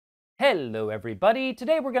Hello everybody,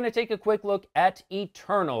 today we're going to take a quick look at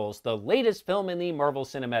Eternals, the latest film in the Marvel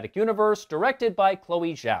Cinematic Universe, directed by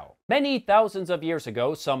Chloe Zhao. Many thousands of years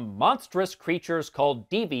ago, some monstrous creatures called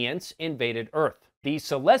Deviants invaded Earth. The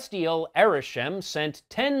celestial Arishem sent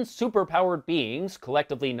 10 superpowered beings,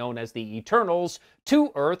 collectively known as the Eternals,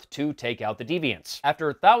 to Earth to take out the Deviants.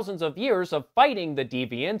 After thousands of years of fighting the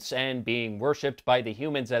Deviants and being worshipped by the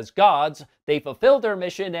humans as gods, they fulfill their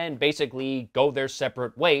mission and basically go their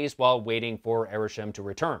separate ways while waiting for Arishem to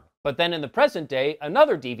return. But then in the present day,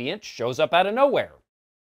 another Deviant shows up out of nowhere.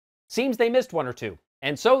 Seems they missed one or two.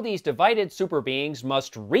 And so these divided super beings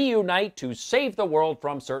must reunite to save the world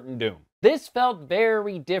from certain doom. This felt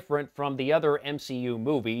very different from the other MCU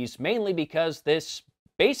movies, mainly because this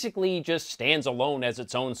basically just stands alone as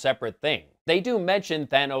its own separate thing. They do mention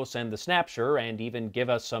Thanos and the Snapshot, and even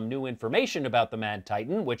give us some new information about the Mad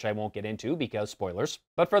Titan, which I won't get into because spoilers.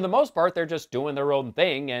 But for the most part, they're just doing their own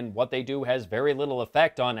thing, and what they do has very little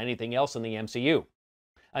effect on anything else in the MCU.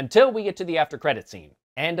 Until we get to the after credit scene.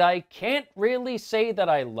 And I can't really say that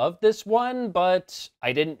I love this one, but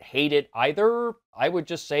I didn't hate it either. I would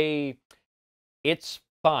just say it's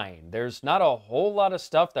fine. There's not a whole lot of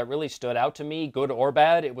stuff that really stood out to me, good or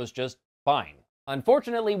bad. It was just fine.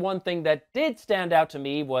 Unfortunately, one thing that did stand out to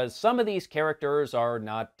me was some of these characters are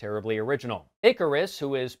not terribly original. Icarus,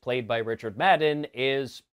 who is played by Richard Madden,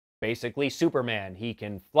 is basically Superman. He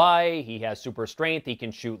can fly, he has super strength, he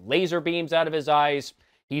can shoot laser beams out of his eyes.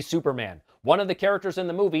 He's Superman. One of the characters in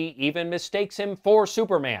the movie even mistakes him for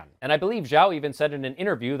Superman. And I believe Zhao even said in an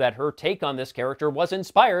interview that her take on this character was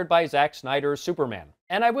inspired by Zack Snyder's Superman.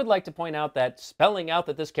 And I would like to point out that spelling out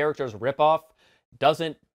that this character's ripoff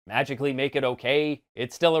doesn't magically make it okay.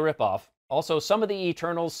 It's still a ripoff. Also, some of the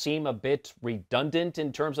Eternals seem a bit redundant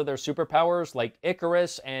in terms of their superpowers, like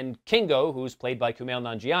Icarus and Kingo, who's played by Kumail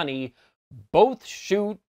Nanjiani, both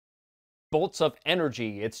shoot bolts of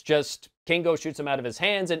energy. It's just Kingo shoots him out of his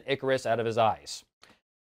hands and Icarus out of his eyes.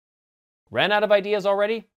 Ran out of ideas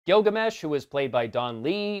already? Gilgamesh, who is played by Don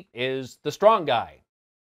Lee, is the strong guy.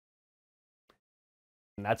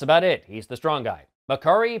 And that's about it. He's the strong guy.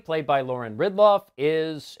 Makkari, played by Lauren Ridloff,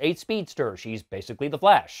 is a speedster. She's basically the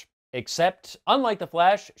Flash. Except, unlike the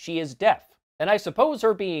Flash, she is deaf. And I suppose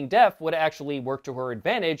her being deaf would actually work to her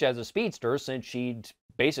advantage as a speedster, since she'd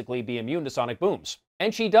basically be immune to sonic booms.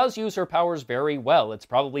 And she does use her powers very well. It's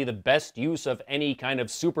probably the best use of any kind of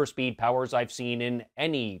super speed powers I've seen in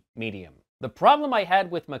any medium. The problem I had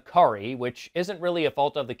with Makkari, which isn't really a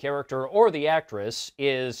fault of the character or the actress,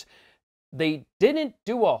 is they didn't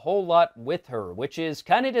do a whole lot with her, which is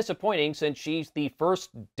kind of disappointing since she's the first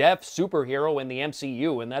deaf superhero in the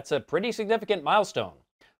MCU, and that's a pretty significant milestone.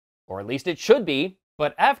 Or at least it should be.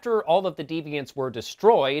 But after all of the Deviants were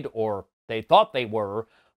destroyed, or they thought they were,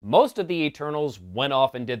 most of the Eternals went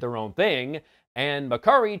off and did their own thing, and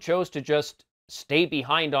Makkari chose to just stay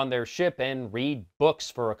behind on their ship and read books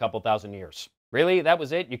for a couple thousand years. Really? That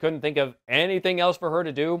was it? You couldn't think of anything else for her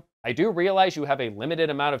to do? I do realize you have a limited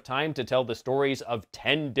amount of time to tell the stories of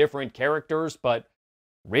 10 different characters, but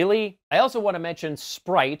really? I also want to mention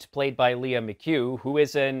Sprite, played by Leah McHugh, who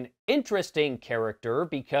is an interesting character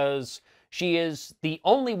because she is the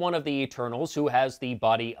only one of the Eternals who has the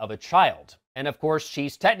body of a child. And of course,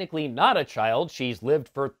 she's technically not a child. She's lived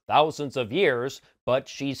for thousands of years, but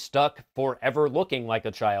she's stuck forever looking like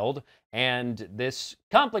a child. And this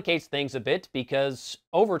complicates things a bit because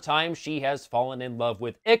over time she has fallen in love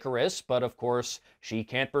with Icarus, but of course she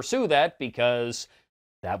can't pursue that because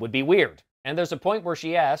that would be weird. And there's a point where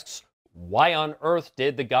she asks, why on earth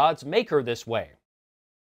did the gods make her this way?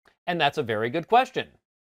 And that's a very good question.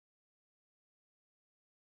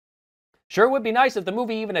 Sure would be nice if the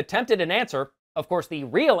movie even attempted an answer. Of course, the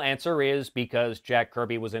real answer is because Jack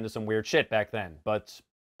Kirby was into some weird shit back then. But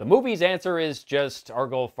the movie's answer is just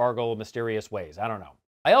argle-fargle mysterious ways. I don't know.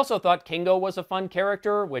 I also thought Kingo was a fun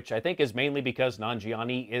character, which I think is mainly because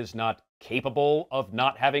Nanjiani is not capable of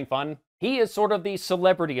not having fun. He is sort of the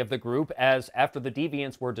celebrity of the group, as after the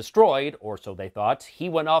Deviants were destroyed, or so they thought, he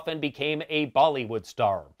went off and became a Bollywood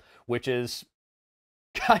star, which is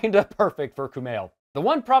kinda perfect for Kumail. The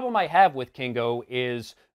one problem I have with Kingo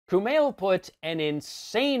is Kumail put an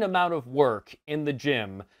insane amount of work in the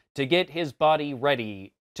gym to get his body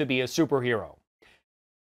ready to be a superhero.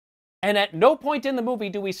 And at no point in the movie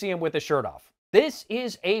do we see him with his shirt off. This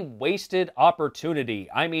is a wasted opportunity.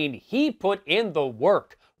 I mean, he put in the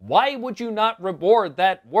work. Why would you not reward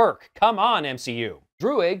that work? Come on, MCU.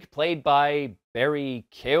 Druig, played by Barry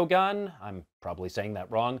Keoghan, I'm probably saying that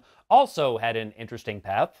wrong, also had an interesting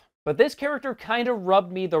path. But this character kind of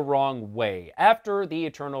rubbed me the wrong way after the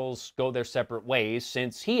Eternals go their separate ways,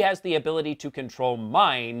 since he has the ability to control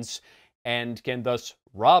minds. and can thus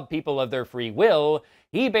rob people of their free will,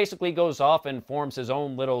 he basically goes off and forms his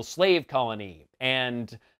own little slave colony.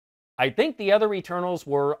 And I think the other Eternals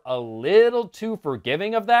were a little too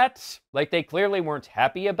forgiving of that. Like, they clearly weren't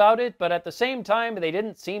happy about it, but at the same time, they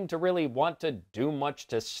didn't seem to really want to do much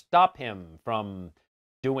to stop him from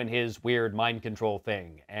doing his weird mind control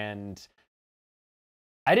thing. And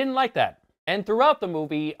I didn't like that. And throughout the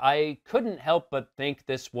movie, I couldn't help but think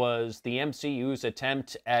this was the MCU's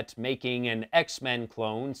attempt at making an X-Men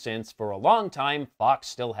clone, since for a long time, Fox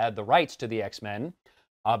still had the rights to the X-Men.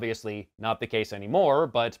 Obviously not the case anymore,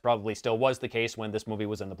 but probably still was the case when this movie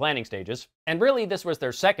was in the planning stages. And really, this was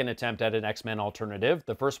their second attempt at an X-Men alternative,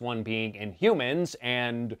 the first one being Inhumans,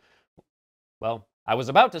 and, well, I was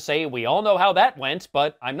about to say we all know how that went,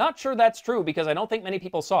 but I'm not sure that's true because I don't think many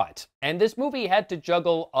people saw it. And this movie had to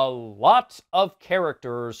juggle a lot of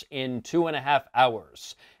characters in 2.5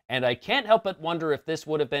 hours. And I can't help but wonder if this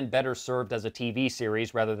would have been better served as a TV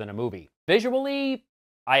series rather than a movie. Visually,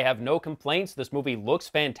 I have no complaints. This movie looks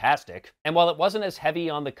fantastic. And while it wasn't as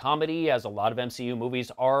heavy on the comedy as a lot of MCU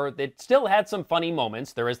movies are, it still had some funny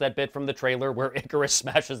moments. There is that bit from the trailer where Icarus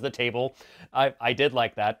smashes the table. I did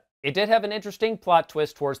like that. It did have an interesting plot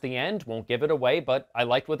twist towards the end, won't give it away, but I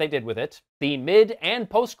liked what they did with it. The mid and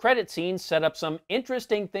post-credit scenes set up some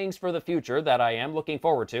interesting things for the future that I am looking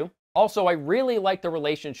forward to. Also, I really like the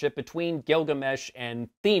relationship between Gilgamesh and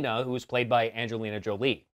Thena, who's played by Angelina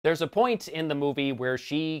Jolie. There's a point in the movie where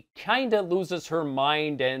she kinda loses her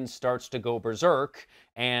mind and starts to go berserk,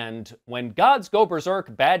 and when gods go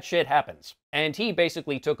berserk, bad shit happens. And he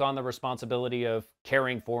basically took on the responsibility of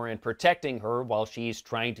caring for and protecting her while she's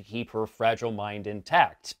trying to keep her fragile mind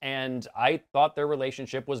intact. And I thought their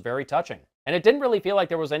relationship was very touching. And it didn't really feel like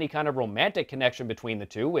there was any kind of romantic connection between the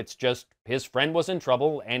two. It's just his friend was in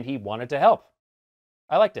trouble and he wanted to help.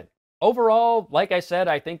 I liked it. Overall, like I said,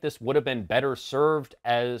 I think this would have been better served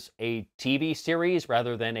as a TV series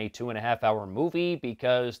rather than a 2.5-hour movie,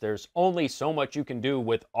 because there's only so much you can do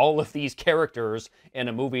with all of these characters in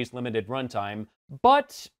a movie's limited runtime.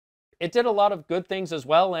 But it did a lot of good things as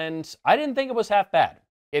well, and I didn't think it was half bad.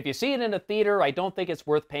 If you see it in a theater, I don't think it's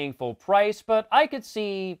worth paying full price, but I could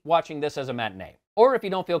see watching this as a matinee. Or if you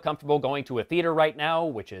don't feel comfortable going to a theater right now,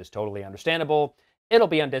 which is totally understandable, it'll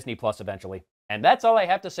be on Disney Plus eventually. And that's all I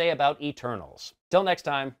have to say about Eternals. Till next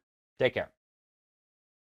time, take care.